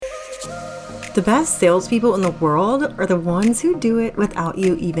The best salespeople in the world are the ones who do it without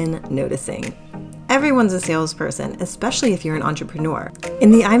you even noticing. Everyone's a salesperson, especially if you're an entrepreneur.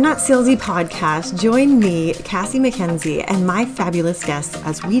 In the I'm Not Salesy podcast, join me, Cassie McKenzie, and my fabulous guests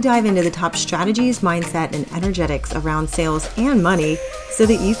as we dive into the top strategies, mindset, and energetics around sales and money so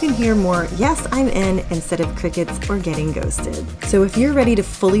that you can hear more yes, I'm in instead of crickets or getting ghosted. So if you're ready to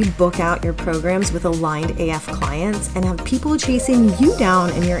fully book out your programs with aligned AF clients and have people chasing you down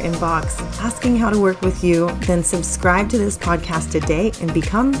in your inbox, asking how to work with you, then subscribe to this podcast today and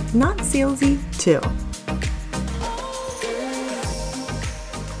become not salesy too.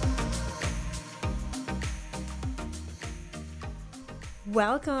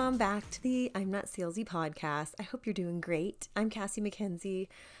 Welcome back to the I'm Not Salesy podcast. I hope you're doing great. I'm Cassie McKenzie.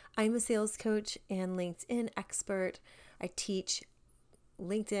 I'm a sales coach and LinkedIn expert. I teach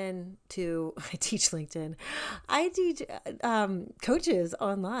LinkedIn. I teach coaches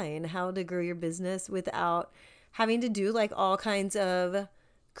online how to grow your business without having to do like all kinds of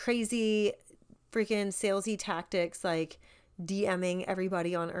crazy freaking salesy tactics like DMing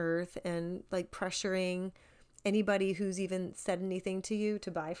everybody on earth and like pressuring anybody who's even said anything to you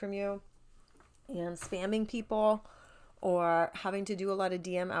to buy from you and spamming people or having to do a lot of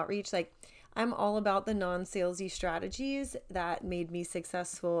DM outreach. Like, I'm all about the non-salesy strategies that made me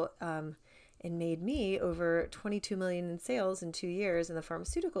successful and made me over 22 million in sales in 2 years in the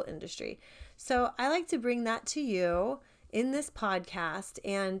pharmaceutical industry. So I like to bring that to you in this podcast.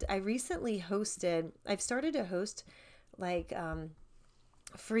 And I've started to host like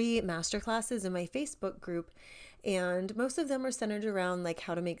free masterclasses in my Facebook group. And most of them are centered around like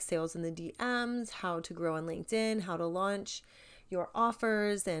how to make sales in the DMs, how to grow on LinkedIn, how to launch your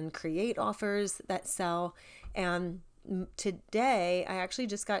offers and create offers that sell. And today I actually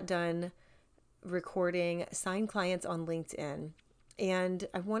just got done recording Sign Clients on LinkedIn. And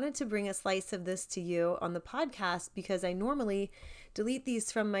I wanted to bring a slice of this to you on the podcast because I normally delete these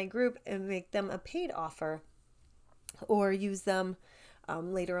from my group and make them a paid offer or use them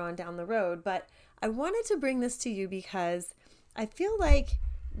later on down the road. But I wanted to bring this to you because I feel like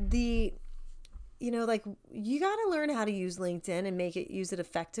you got to learn how to use LinkedIn and use it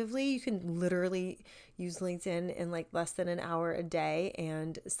effectively. You can literally use LinkedIn in like less than an hour a day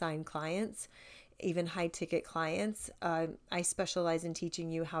and sign clients, even high ticket clients. I specialize in teaching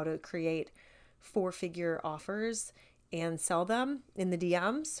you how to create 4-figure offers and sell them in the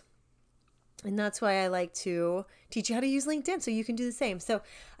DMs. And that's why I like to teach you how to use LinkedIn so you can do the same. So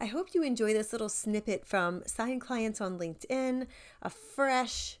I hope you enjoy this little snippet from Sign Clients on LinkedIn, a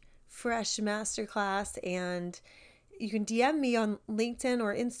fresh masterclass. And you can DM me on LinkedIn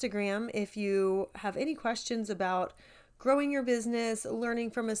or Instagram if you have any questions about growing your business,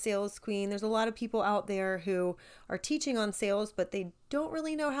 learning from a sales queen. There's a lot of people out there who are teaching on sales, but they don't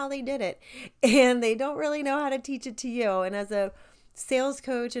really know how they did it. And they don't really know how to teach it to you. And as a sales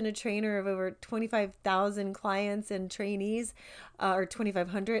coach and a trainer of over 25,000 clients and trainees, or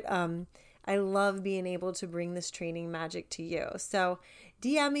 2,500, I love being able to bring this training magic to you. So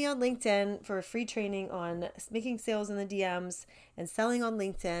DM me on LinkedIn for a free training on making sales in the DMs and selling on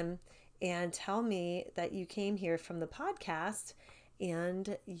LinkedIn, and tell me that you came here from the podcast,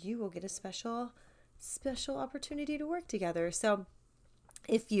 and you will get a special opportunity to work together. So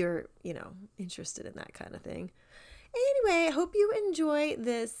if you're, interested in that kind of thing. Anyway, I hope you enjoy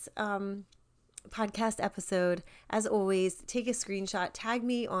this podcast episode. As always, take a screenshot, tag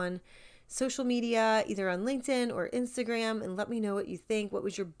me on social media, either on LinkedIn or Instagram, and let me know what you think. What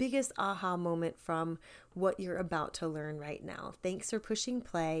was your biggest aha moment from what you're about to learn right now? Thanks for pushing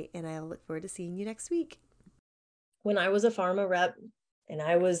play, and I look forward to seeing you next week. When I was a pharma rep and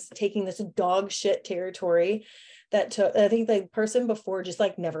I was taking this dog shit territory that I think the person before just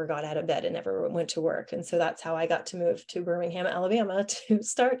like never got out of bed and never went to work. And so that's how I got to move to Birmingham, Alabama to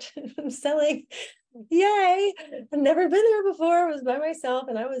start selling. Yay. I've never been there before. I was by myself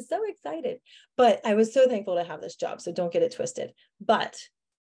and I was so excited, but I was so thankful to have this job. So don't get it twisted. But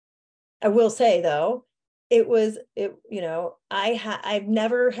I will say though, I've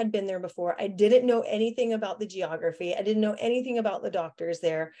never had been there before. I didn't know anything about the geography. I didn't know anything about the doctors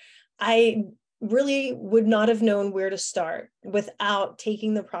there. I really would not have known where to start without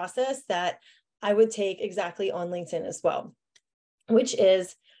taking the process that I would take exactly on LinkedIn as well, which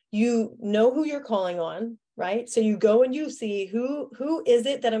is, you know who you're calling on, right? So you go and you see who is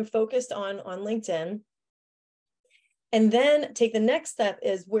it that I'm focused on LinkedIn. And then take the next step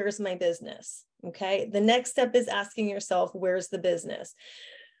is, where's my business? Okay. The next step is asking yourself, where's the business?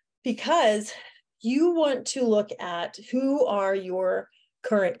 Because you want to look at who are your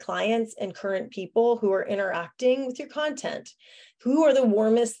current clients and current people who are interacting with your content. Who are the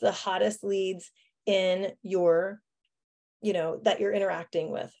warmest, the hottest leads in your, that you're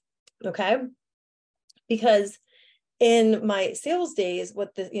interacting with? Okay. Because in my sales days,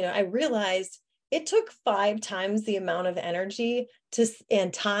 I realized it took 5 times the amount of energy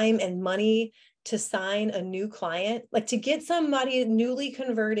and time and money to sign a new client, like to get somebody newly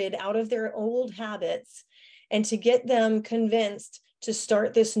converted out of their old habits and to get them convinced to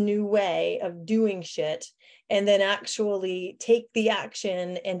start this new way of doing shit, and then actually take the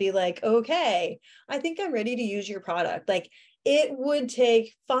action and be like, okay, I think I'm ready to use your product. Like, it would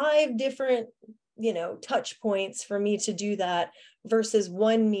take 5 different touch points for me to do that versus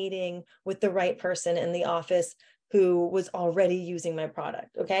one meeting with the right person in the office who was already using my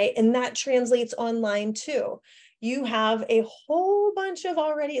product. Okay. And that translates online too. You have a whole bunch of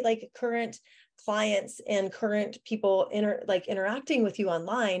already like current clients and current people interacting with you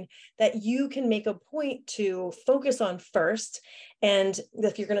online that you can make a point to focus on first. And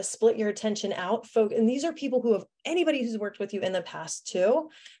if you're going to split your attention out, and these are people who have, anybody who's worked with you in the past too,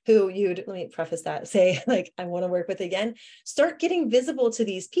 who let me preface that, say like, I want to work with again, start getting visible to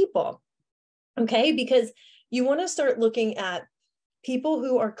these people. Okay. Because you want to start looking at people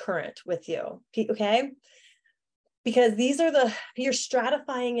who are current with you. Okay. Because you're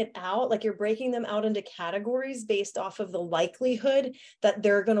stratifying it out, like you're breaking them out into categories based off of the likelihood that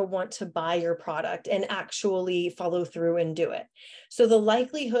they're going to want to buy your product and actually follow through and do it. So the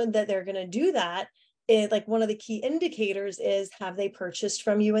likelihood that they're going to do that is like one of the key indicators is, have they purchased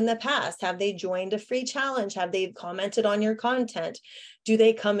from you in the past? Have they joined a free challenge? Have they commented on your content? Do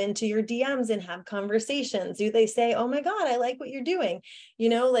they come into your DMs and have conversations? Do they say, oh my God, I like what you're doing?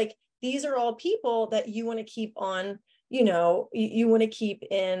 Like, these are all people that you want to keep on, you want to keep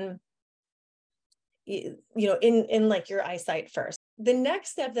in, in like your eyesight first. The next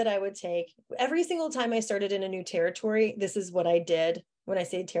step that I would take every single time I started in a new territory, this is what I did. When I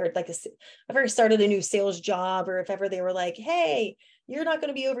say territory, like if I started a new sales job, or if ever they were like, hey, you're not going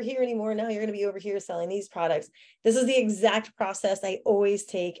to be over here anymore. Now you're going to be over here selling these products. This is the exact process I always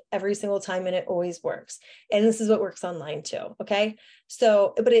take every single time, and it always works. And this is what works online too. Okay.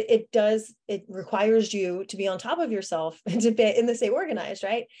 So, but it requires you to be on top of yourself and to stay organized,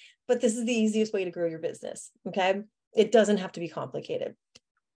 right? But this is the easiest way to grow your business. Okay. It doesn't have to be complicated.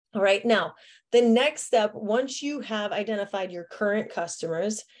 All right. Now, the next step, once you have identified your current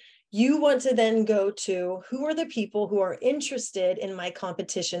customers, you want to then go to, who are the people who are interested in my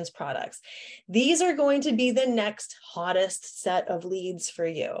competition's products? These are going to be the next hottest set of leads for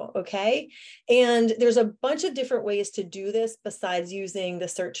you. Okay. And there's a bunch of different ways to do this besides using the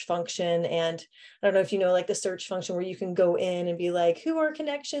search function. And I don't know if you know, like the search function where you can go in and be like, who are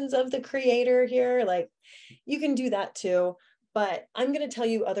connections of the creator here? Like, you can do that too. But I'm going to tell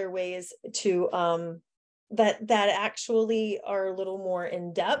you other ways to that actually are a little more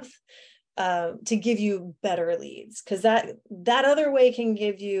in depth to give you better leads, because that other way can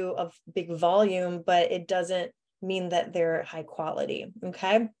give you a big volume, but it doesn't mean that they're high quality.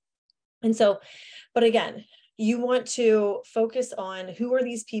 Okay. And so, but again, you want to focus on who are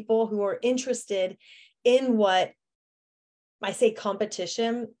these people who are interested in what I say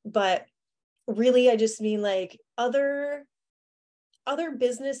competition, but really I just mean like other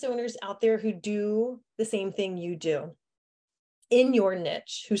business owners out there who do the same thing you do in your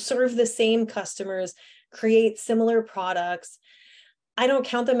niche, who serve the same customers, create similar products. I don't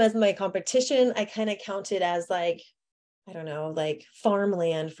count them as my competition. I kind of count it as like, I don't know, like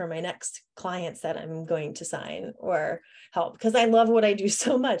farmland for my next clients that I'm going to sign or help, because I love what I do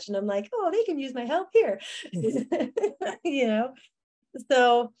so much. And I'm like, oh, they can use my help here.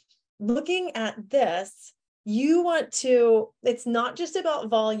 So looking at this, it's not just about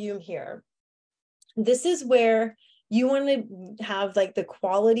volume here. This is where you want to have like the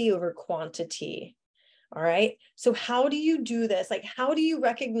quality over quantity. All right. So how do you do this? Like, how do you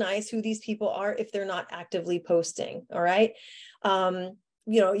recognize who these people are if they're not actively posting? All right.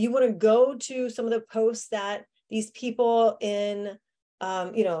 You want to go to some of the posts that these people in,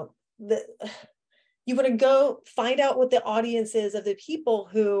 you want to go find out what the audience is of the people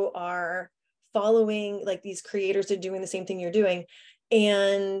who are following like these creators are doing the same thing you're doing,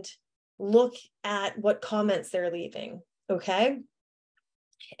 and look at what comments they're leaving. Okay.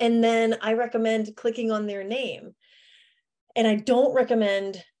 And then I recommend clicking on their name. And I don't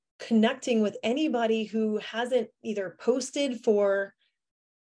recommend connecting with anybody who hasn't either posted for,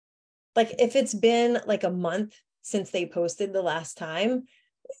 like, if it's been like a month since they posted the last time.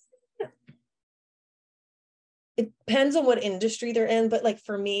 It depends on what industry they're in, but like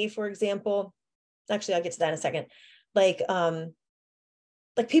for me, for example, actually I'll get to that in a second. Like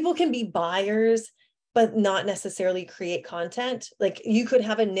like people can be buyers but not necessarily create content. Like you could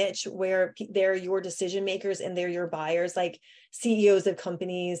have a niche where they're your decision makers and they're your buyers, like CEOs of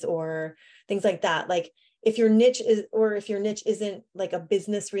companies or things like that. Like if your niche is, or if your niche isn't like a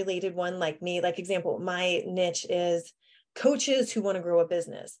business related one, like me, like example, my niche is coaches who want to grow a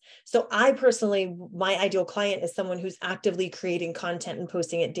business. So I personally, my ideal client is someone who's actively creating content and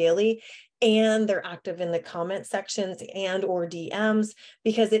posting it daily, and they're active in the comment sections and or DMs,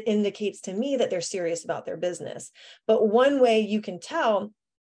 because it indicates to me that they're serious about their business. But one way you can tell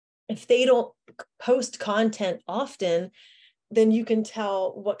if they don't post content often, then you can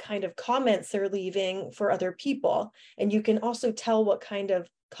tell what kind of comments they're leaving for other people. And you can also tell what kind of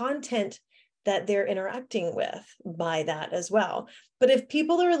content that they're interacting with by that as well. But if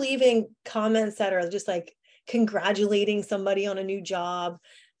people are leaving comments that are just like congratulating somebody on a new job,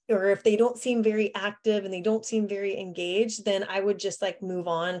 or if they don't seem very active and they don't seem very engaged, then I would just like move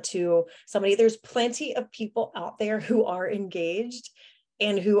on to somebody. There's plenty of people out there who are engaged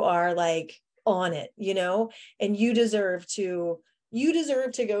and who are like on it, you know, and you deserve to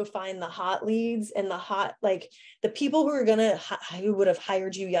go find the hot leads and the hot, like the people who would have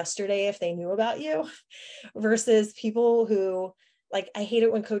hired you yesterday if they knew about you, versus people who, like, I hate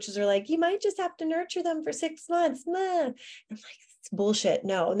it when coaches are like, you might just have to nurture them for 6 months. Nah. I'm like, it's bullshit.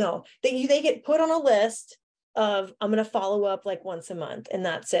 No, they get put on a list of, I'm going to follow up like once a month and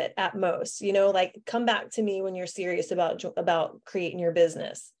that's it at most, you know, like come back to me when you're serious about creating your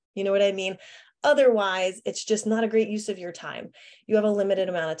business. You know what I mean? Otherwise, it's just not a great use of your time. You have a limited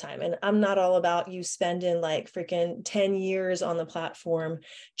amount of time. And I'm not all about you spending like freaking 10 years on the platform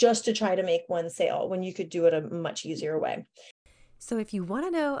just to try to make one sale when you could do it a much easier way. So if you want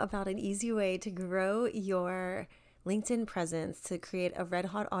to know about an easy way to grow your LinkedIn presence, to create a red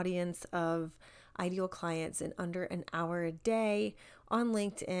hot audience of ideal clients in under an hour a day on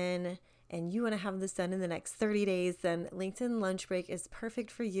LinkedIn, and you want to have this done in the next 30 days, then LinkedIn Lunch Break is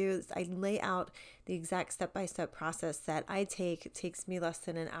perfect for you. I lay out the exact step-by-step process that I take. It takes me less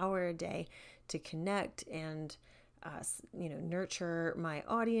than an hour a day to connect and nurture my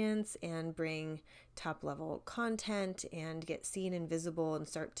audience and bring top level content and get seen and visible and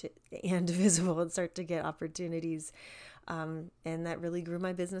start to get opportunities. And that really grew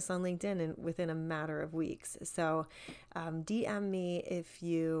my business on LinkedIn within a matter of weeks. So DM me if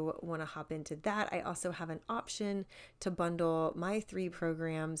you want to hop into that. I also have an option to bundle my 3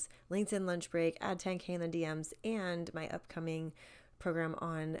 programs, LinkedIn Lunch Break, Add 10K in the DMs, and my upcoming program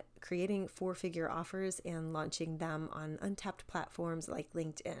on creating 4-figure offers and launching them on untapped platforms like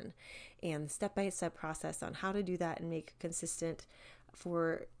LinkedIn, and step-by-step process on how to do that and make consistent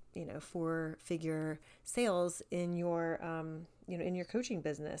 4-figure sales in your in your coaching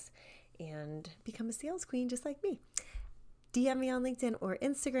business and become a sales queen just like me. DM me on LinkedIn or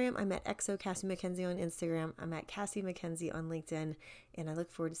Instagram. I'm at XO Cassie McKenzie on Instagram. I'm at Cassie McKenzie on LinkedIn, and I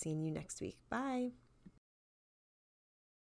look forward to seeing you next week. Bye.